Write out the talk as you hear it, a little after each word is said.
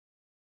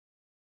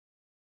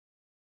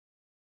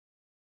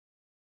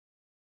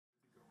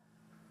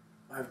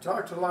I've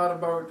talked a lot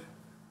about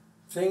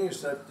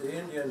things that the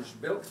Indians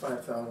built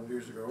 5,000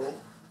 years ago.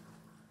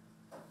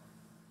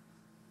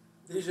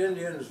 These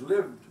Indians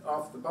lived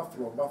off the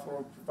buffalo.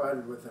 Buffalo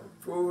provided with them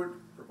food,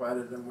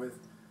 provided them with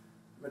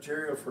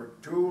material for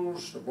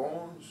tools, the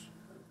bones,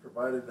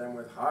 provided them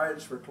with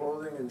hides for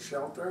clothing and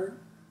shelter.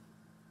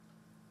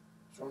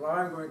 So now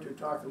I'm going to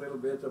talk a little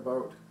bit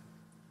about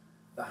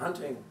the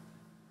hunting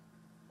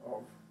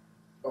of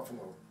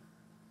buffalo.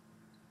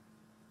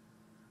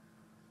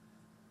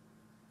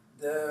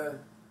 The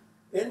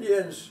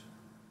Indians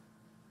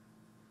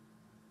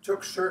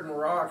took certain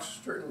rocks,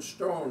 certain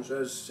stones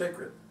as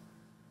sacred.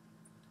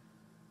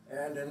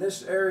 And in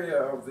this area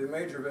of the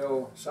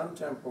Majorville Sun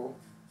Temple,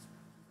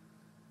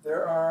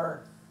 there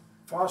are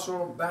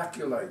fossil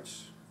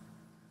baculites.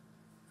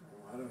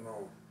 I don't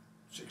know,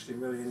 60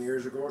 million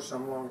years ago,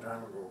 some long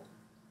time ago.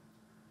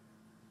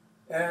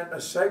 And a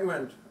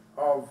segment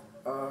of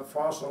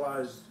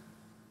fossilized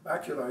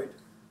baculite,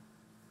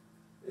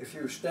 if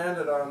you stand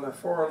it on the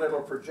four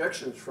little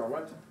projections from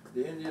it,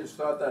 the Indians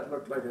thought that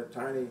looked like a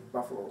tiny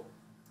buffalo.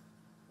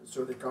 And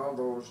so they called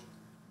those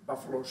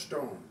buffalo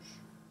stones.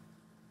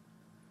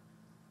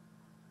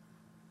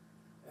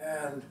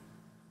 And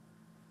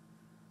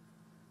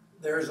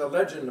there's a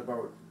legend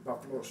about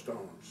buffalo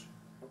stones,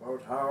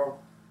 about how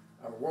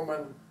a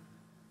woman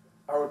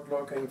out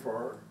looking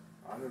for,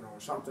 I don't know,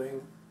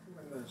 something,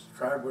 when the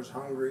tribe was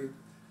hungry,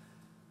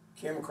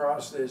 came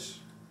across this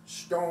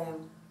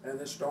stone, and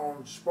the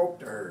stone spoke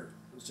to her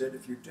and said,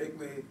 if you take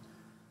me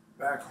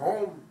back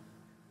home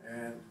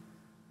and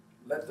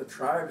let the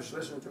tribes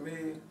listen to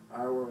me,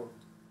 I will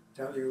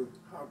tell you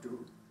how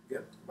to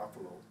get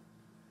buffalo.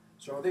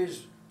 So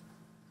these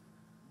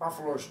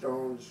buffalo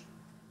stones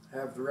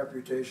have the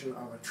reputation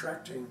of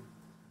attracting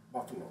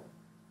buffalo.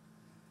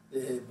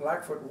 The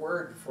Blackfoot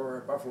word for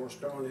a buffalo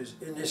stone is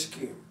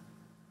iniskim.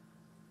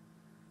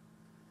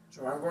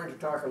 So I'm going to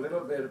talk a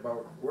little bit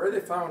about where they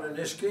found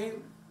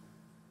iniskim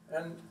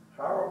and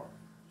how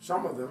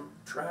some of them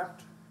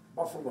trapped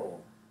buffalo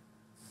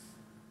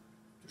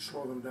to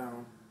slow them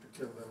down, to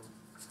kill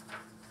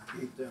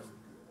them, eat them,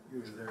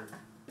 use their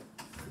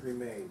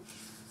remains.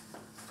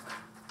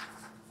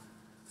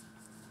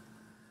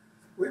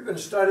 We've been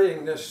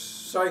studying this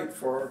site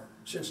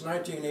since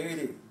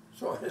 1980,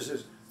 so this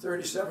is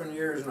 37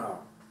 years now,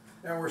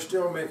 and we're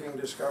still making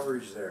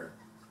discoveries there.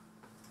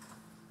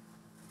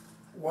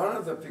 One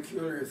of the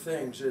peculiar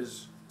things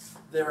is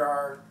there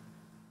are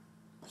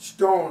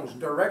stones,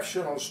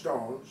 directional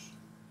stones,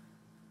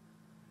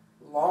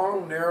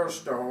 long, narrow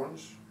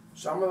stones.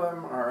 Some of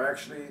them are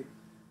actually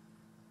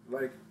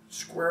like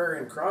square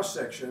in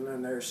cross-section,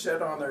 and they're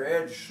set on their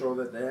edge so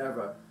that they have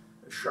a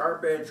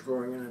sharp edge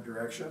going in a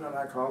direction, and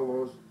I call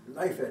those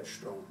knife-edge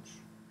stones.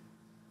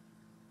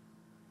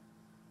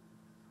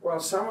 Well,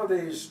 some of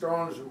these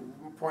stones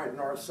point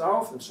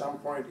north-south and some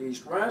point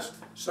east-west.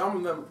 Some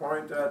of them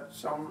point at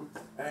some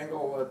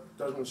angle that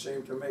doesn't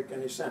seem to make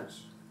any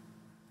sense.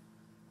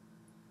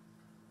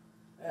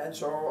 And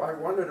so I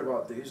wondered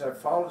about these. I've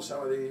followed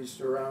some of these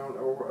around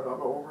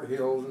over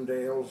hills and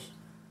dales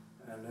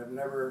and have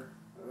never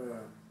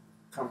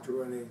come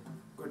to any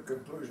good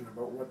conclusion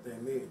about what they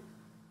mean.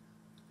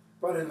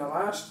 But in the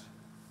last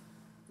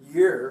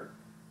year,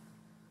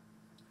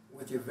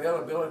 with the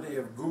availability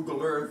of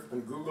Google Earth,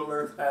 and Google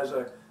Earth has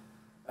a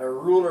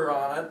ruler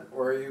on it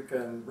where you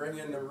can bring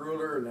in the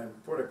ruler and then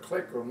put a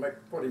click or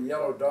put a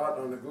yellow dot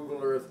on the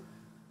Google Earth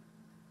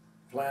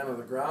plan of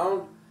the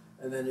ground,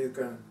 and then you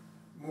can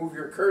move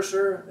your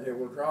cursor, it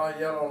will draw a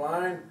yellow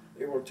line,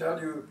 it will tell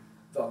you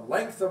the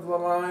length of the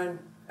line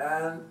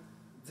and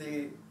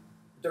the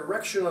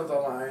direction of the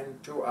line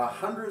to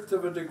 1/100th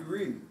of a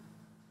degree.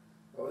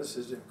 Well, this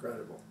is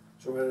incredible.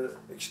 So it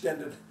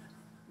extended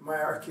my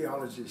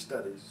archaeology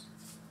studies.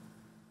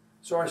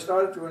 So I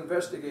started to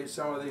investigate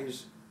some of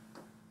these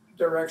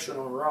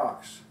directional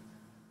rocks.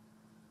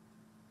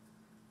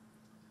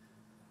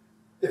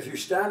 If you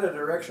stand a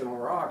directional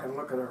rock and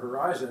look at a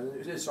horizon,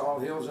 it's all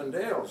hills and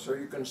dales. So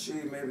you can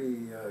see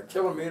maybe a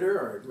kilometer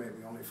or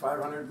maybe only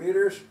 500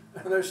 meters,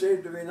 and there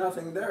seemed to be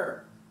nothing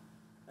there.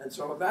 And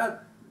so the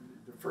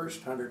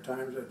first 100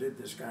 times I did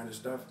this kind of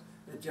stuff,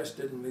 it just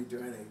didn't lead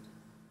to any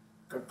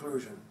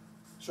conclusion.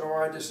 So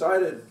I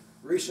decided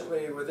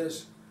recently with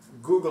this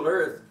Google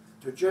Earth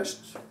to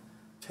just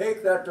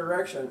take that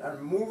direction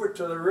and move it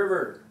to the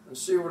river and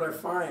see what I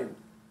find.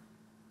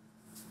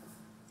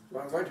 So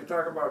I'm going to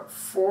talk about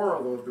 4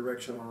 of those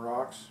directional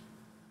rocks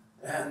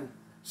and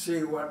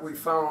see what we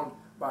found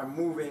by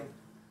moving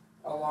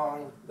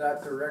along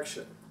that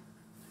direction.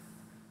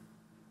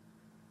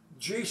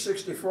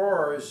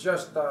 G64 is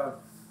just the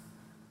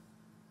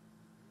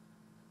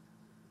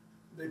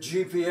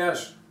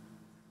GPS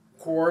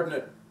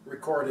coordinate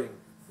recording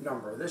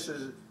number. This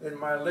is in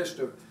my list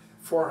of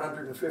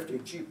 450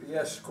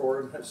 GPS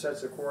coordinate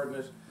sets of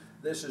coordinates.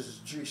 This is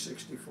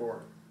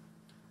G64.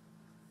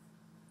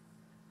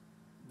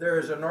 There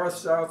is a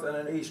north-south and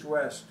an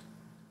east-west.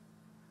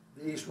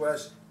 The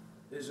east-west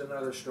is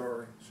another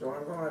story. So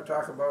I'm going to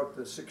talk about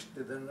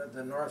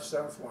the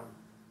north-south one.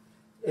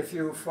 If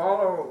you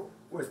follow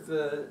with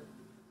the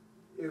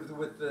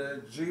with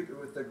the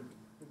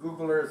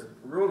Google Earth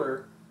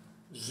ruler,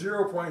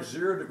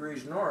 0.0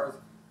 degrees north,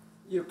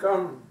 you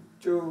come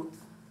to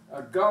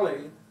a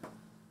gully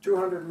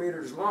 200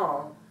 meters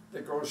long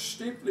that goes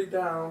steeply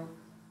down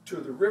to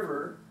the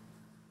river.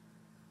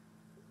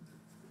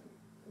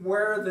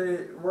 Where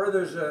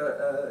there's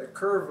a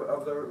curve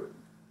of the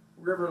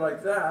river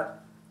like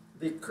that,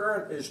 the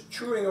current is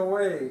chewing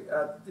away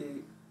at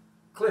the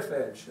cliff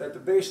edge, at the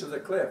base of the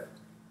cliff.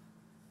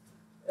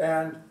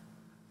 And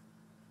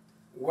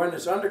when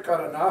it's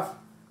undercut enough,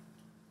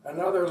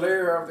 another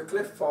layer of the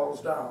cliff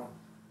falls down.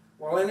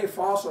 Well, any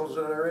fossils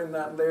that are in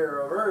that layer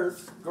of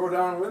earth go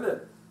down with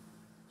it.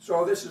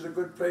 So this is a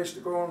good place to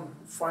go and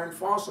find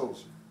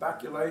fossils.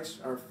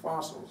 Baculites are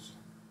fossils.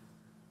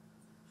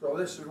 So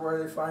this is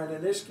where they find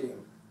an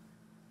ischeme.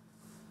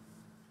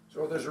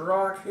 So there's a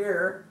rock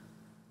here,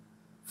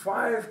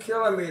 5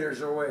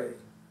 kilometers away.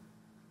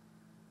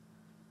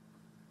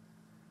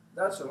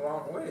 That's a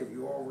long way.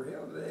 You go over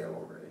hill,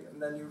 dale, over hill,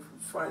 and then you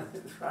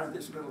find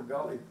this little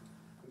gully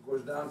that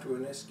goes down to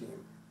an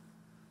ischeme.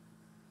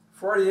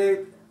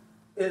 48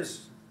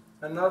 is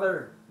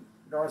another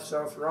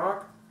north-south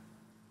rock.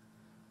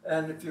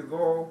 And if you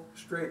go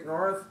straight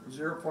north,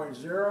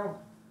 0.0,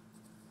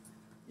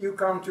 you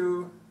come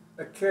to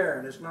a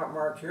cairn. It's not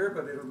marked here,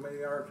 but it'll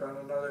be marked on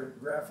another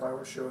graph I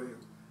will show you.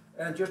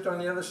 And just on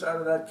the other side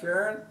of that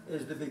cairn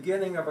is the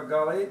beginning of a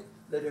gully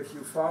that if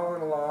you follow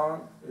it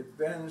along, it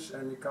bends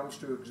and it comes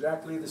to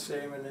exactly the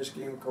same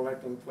ischeme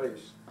collecting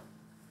place.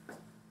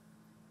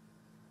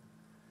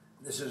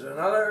 This is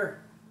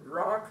another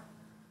rock.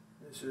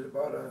 This is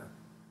about a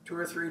 2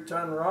 or 3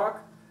 ton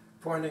rock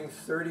pointing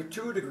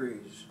 32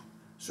 degrees.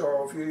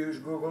 So if you use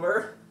Google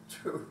Earth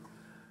to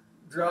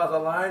draw the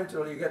line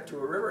till you get to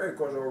a river, it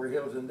goes over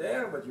hills and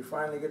dale, but you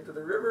finally get to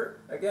the river.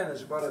 Again,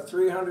 it's about a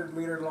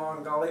 300-meter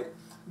long gully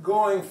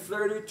going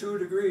 32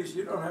 degrees.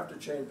 You don't have to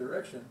change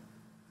direction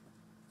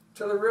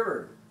to the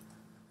river.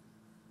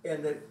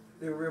 And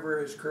the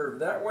river is curved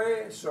that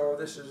way, so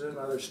this is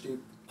another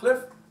steep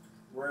cliff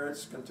where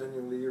it's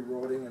continually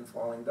eroding and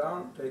falling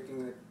down,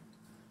 taking the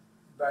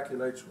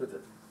baculites with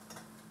it.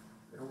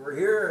 Over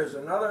here is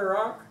another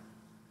rock.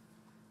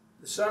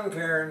 The sun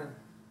cairn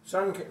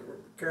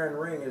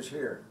ring is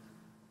here.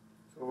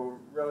 So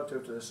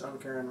relative to the sun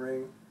cairn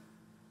ring,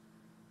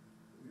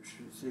 you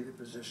should see the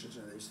positions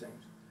of these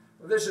things.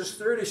 Well, this is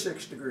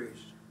 36 degrees.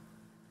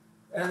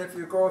 And if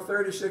you go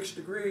 36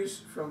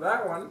 degrees from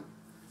that one,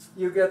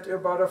 you get to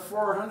about a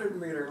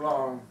 400-meter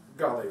long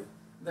gully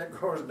that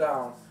goes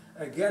down.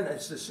 Again,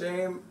 it's the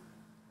same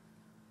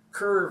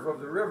curve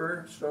of the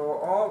river,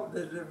 so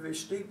there'll be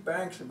steep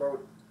banks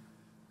about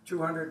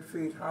 200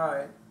 feet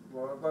high,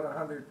 well, about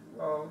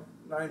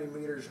 90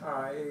 meters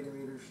high, 80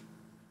 meters,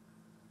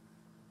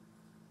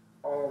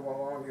 all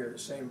along here, the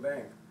same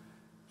bank.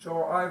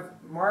 So I've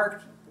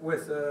marked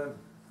with a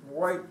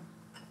white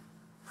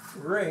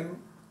ring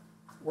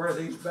where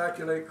these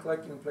baculite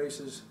collecting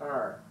places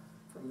are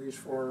from these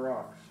 4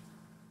 rocks.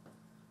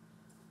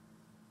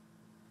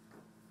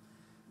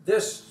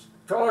 This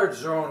colored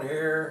zone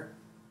here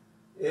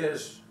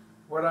is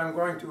what I'm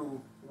going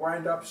to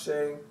wind up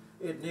saying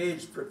it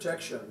needs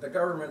protection. The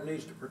government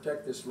needs to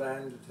protect this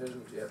land. It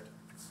hasn't yet.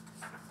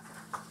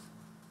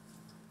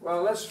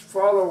 Well, let's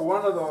follow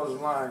one of those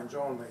lines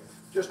only,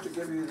 just to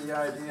give you the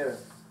idea.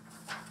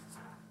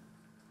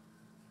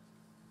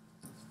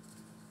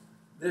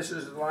 This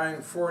is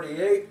line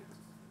 48.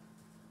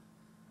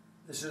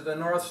 This is the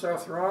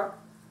north-south rock.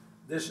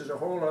 This is a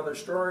whole other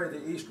story.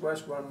 The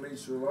east-west one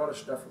leads to a lot of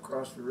stuff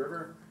across the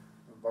river,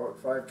 about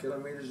 5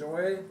 kilometers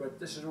away. But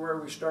this is where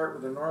we start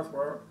with the north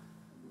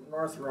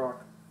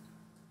rock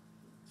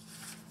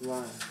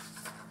line.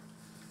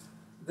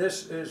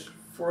 This is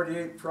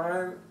 48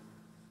 prime,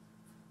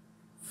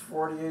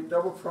 48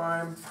 double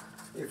prime.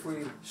 If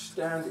we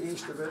stand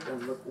east of it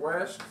and look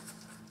west,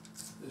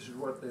 this is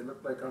what they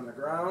look like on the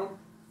ground.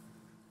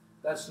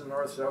 That's the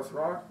north-south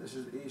rock. This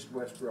is the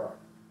east-west rock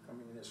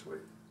coming this way.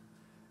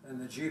 And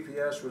the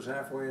GPS was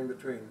halfway in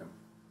between them,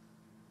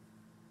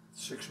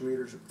 6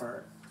 meters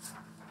apart.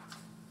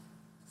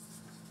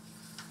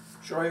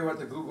 Show you what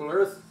the Google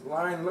Earth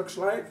line looks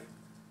like.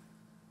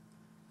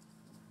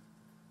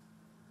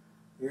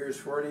 Here's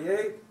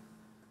 48.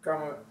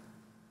 Come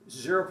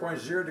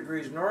 0.0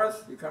 degrees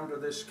north, you come to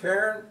this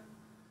cairn.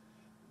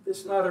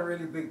 It's not a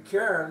really big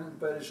cairn,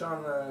 but it's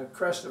on the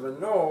crest of a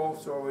knoll,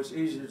 so it's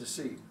easy to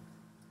see.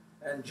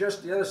 And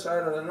just the other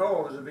side of the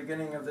knoll is the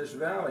beginning of this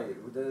valley.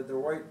 The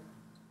white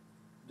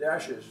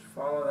dashes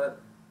follow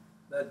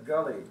that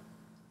gully.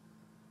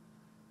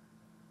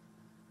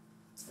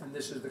 And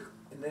this is the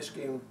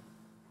ischeme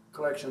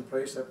collection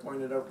place I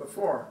pointed out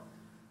before.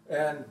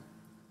 And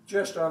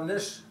just on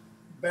this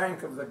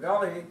bank of the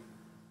gully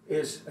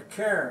is a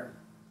cairn.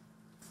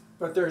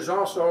 But there's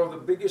also the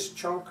biggest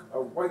chunk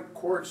of white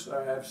quartz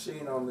I have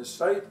seen on this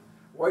site.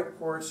 White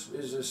quartz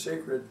is a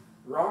sacred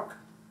rock.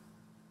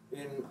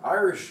 In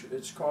Irish,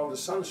 it's called a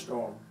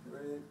sunstone.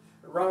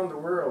 Around the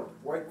world,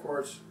 white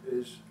quartz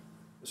is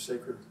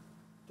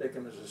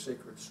taken as a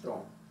sacred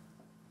stone.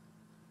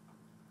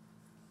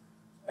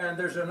 And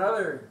there's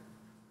another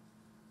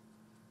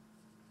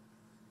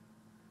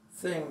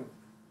thing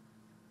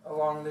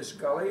along this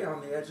gully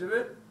on the edge of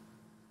it.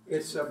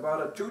 It's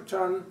about a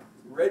 2-ton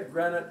red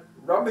granite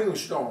rubbing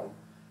stone.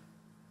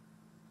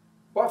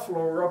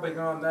 Buffalo rubbing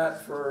on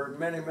that for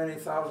many, many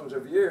thousands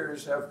of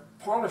years have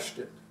polished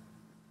it.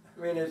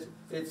 I mean,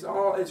 it's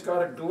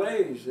got a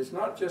glaze. It's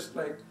not just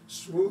like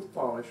smooth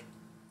polish.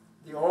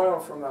 The oil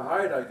from the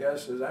hide, I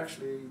guess, has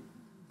actually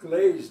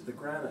glazed the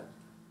granite.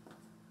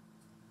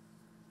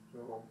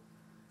 So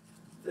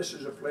this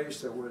is a place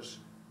that was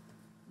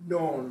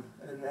known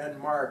and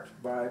marked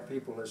by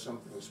people as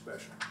something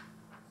special.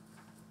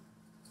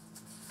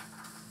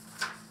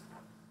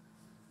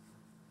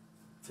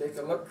 Take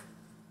a look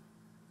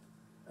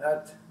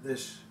at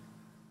this,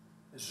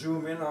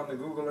 zoom in on the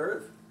Google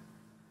Earth.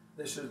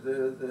 This is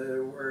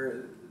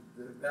where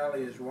the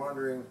valley is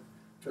wandering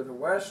to the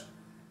west,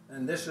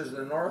 and this is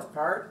the north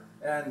part,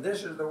 and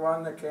this is the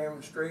one that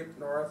came straight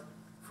north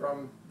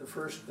from the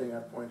first thing I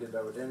pointed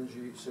out,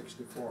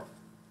 NG64.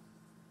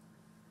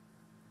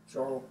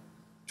 So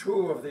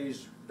 2 of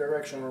these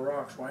directional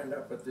rocks wind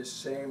up at this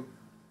same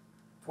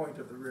point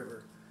of the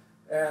river.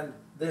 And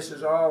this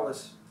is all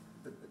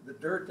the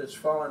dirt that's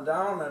fallen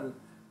down and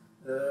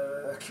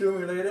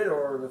accumulated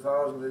over the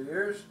thousands of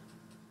years.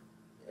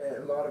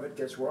 A lot of it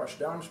gets washed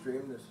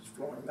downstream. This is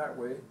flowing that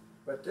way.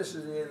 But this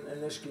is the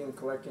Iniskin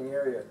collecting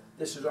area.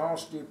 This is all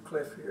steep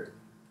cliff here.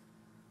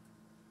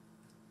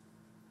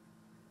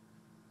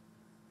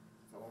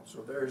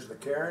 So there's the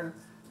cairn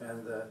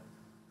and the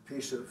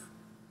piece of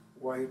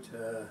white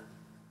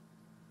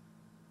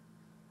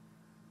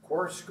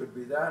quartz, could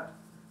be that.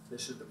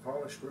 This is the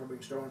polished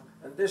rubbing stone.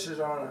 And this is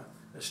on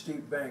a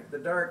steep bank. The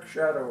dark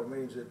shadow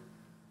means that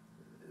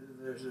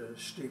there's a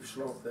steep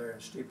slope there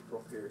and steep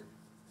slope here.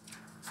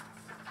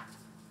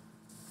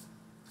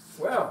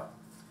 Well,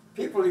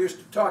 people used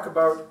to talk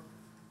about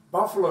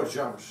buffalo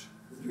jumps.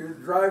 You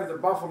drive the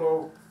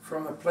buffalo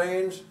from the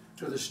plains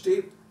to the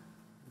steep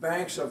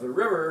banks of the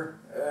river,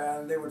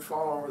 and they would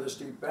fall over the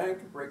steep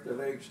bank, break their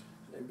legs,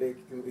 and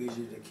make them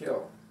easy to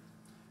kill.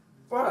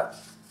 But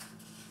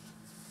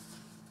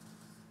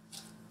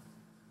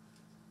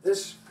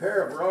this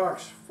pair of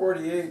rocks,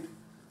 48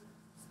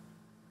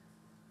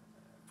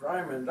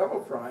 prime and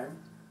double prime,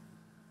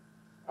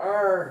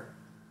 are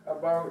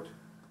about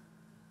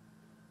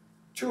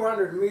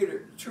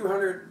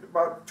 200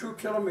 about 2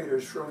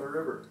 kilometers from the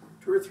river,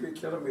 2 or 3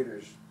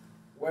 kilometers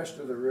west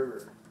of the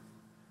river.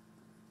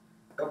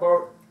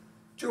 About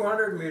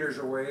 200 meters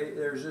away,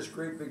 there's this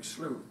great big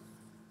slough.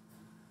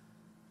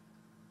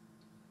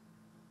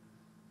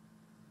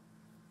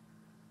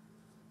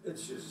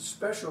 It's a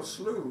special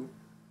slough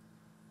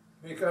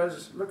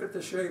because look at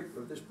the shape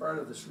of this part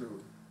of the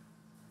slough.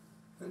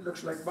 It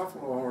looks like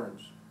buffalo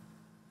horns.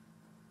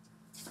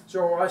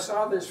 So I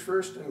saw this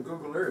first in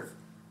Google Earth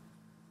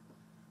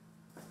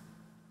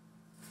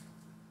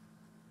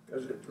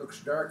because it looks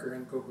darker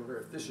in Google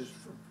Earth. This is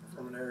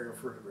from an aerial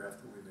photograph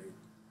that we made.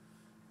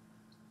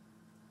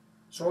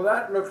 So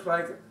that looks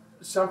like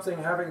something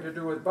having to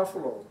do with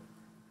buffalo.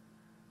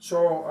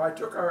 So I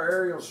took our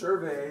aerial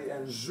survey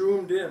and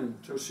zoomed in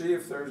to see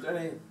if there's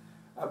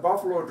a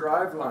buffalo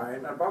drive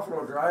line. A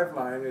buffalo drive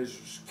line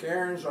is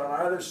cairns on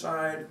either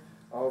side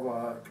of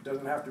it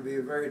doesn't have to be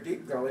a very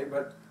deep gully,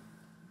 but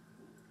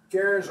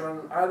cairns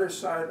on either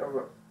side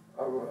of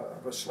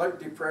a slight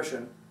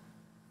depression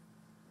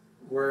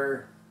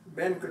where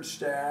men could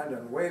stand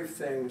and wave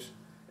things,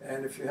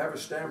 and if you have a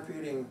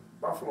stampeding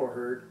buffalo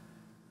herd,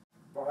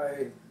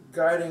 by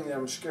guiding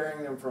them,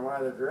 scaring them from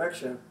either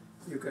direction,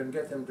 you can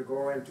get them to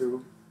go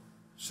into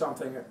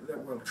something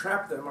that will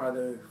trap them,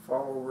 either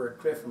fall over a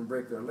cliff and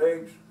break their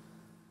legs,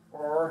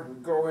 or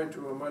go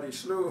into a muddy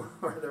slough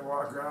where the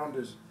walk ground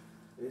is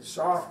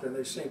soft and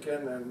they sink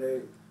in and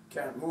they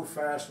can't move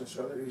fast, and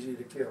so they're easy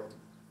to kill.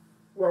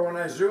 Well, when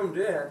I zoomed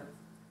in,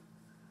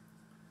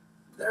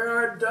 there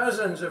are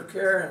dozens of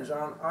cairns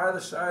on either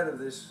side of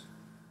this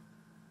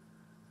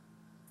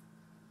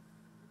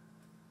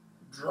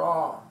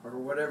draw or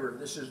whatever.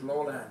 This is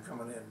lowland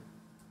coming in.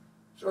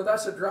 So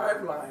that's a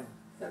drive line,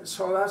 and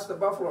so that's the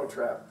buffalo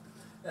trap.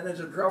 And it's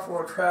a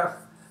buffalo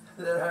trap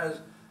that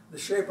has the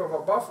shape of a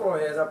buffalo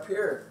head up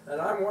here.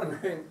 And I'm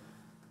wondering,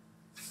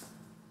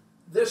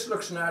 this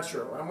looks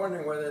natural. I'm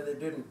wondering whether they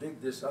didn't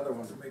dig this other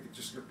one to make it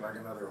just look like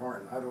another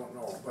horn. I don't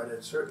know, but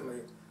it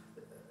certainly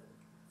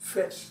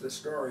fits the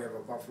story of a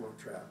buffalo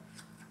trap.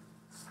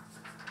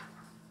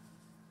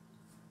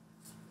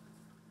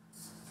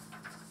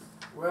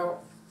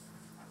 Well,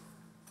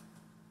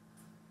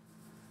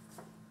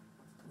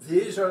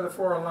 these are the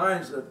 4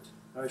 lines that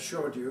I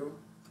showed you.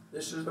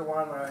 This is the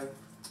one I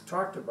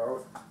talked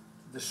about.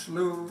 The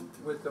slough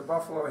with the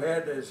buffalo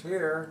head is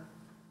here.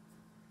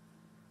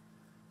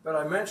 But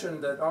I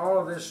mentioned that all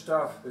of this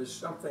stuff is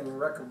something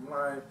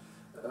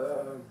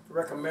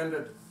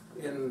recommended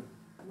in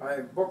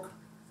my book,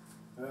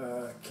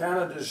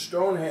 Canada's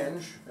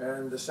Stonehenge,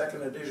 and the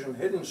 2nd edition,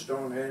 Hidden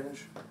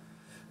Stonehenge.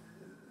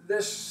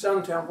 This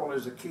Sun Temple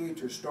is the key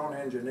to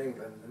Stonehenge in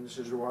England, and this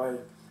is why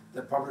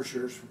the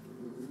publishers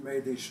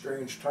made these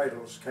strange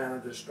titles,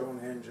 Canada's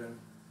Stonehenge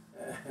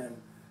and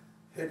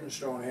Hidden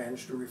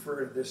Stonehenge, to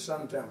refer to this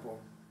Sun Temple.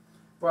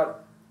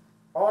 But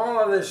all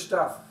of this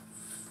stuff,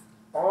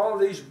 all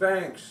these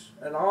banks,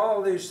 and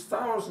all these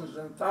thousands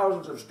and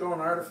thousands of stone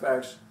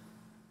artifacts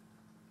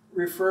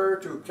refer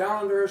to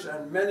calendars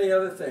and many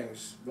other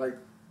things, like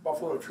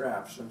buffalo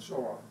traps and so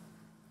on.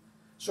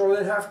 So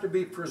they have to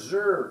be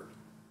preserved.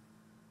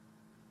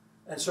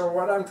 And so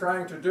what I'm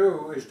trying to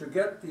do is to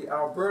get the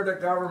Alberta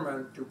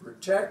government to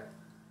protect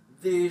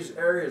these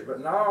areas.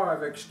 But now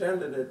I've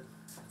extended it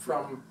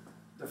from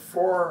the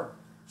 4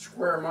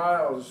 square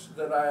miles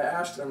that I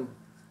asked them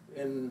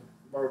in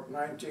about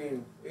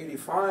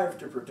 1985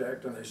 to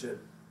protect, and they said,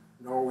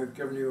 no, we've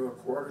given you a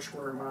 1/4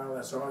 square mile,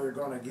 that's all you're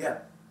going to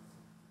get.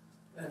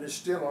 And it's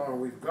still all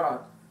we've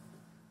got.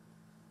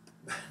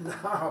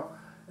 Now,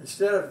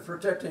 instead of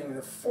protecting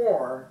the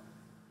 4,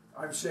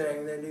 I'm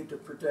saying they need to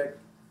protect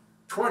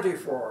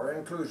 24. It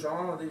includes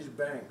all of these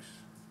banks.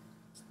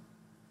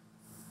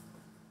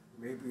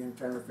 Maybe in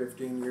 10 or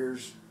 15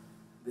 years,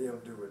 they'll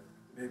do it.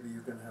 Maybe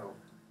you can help.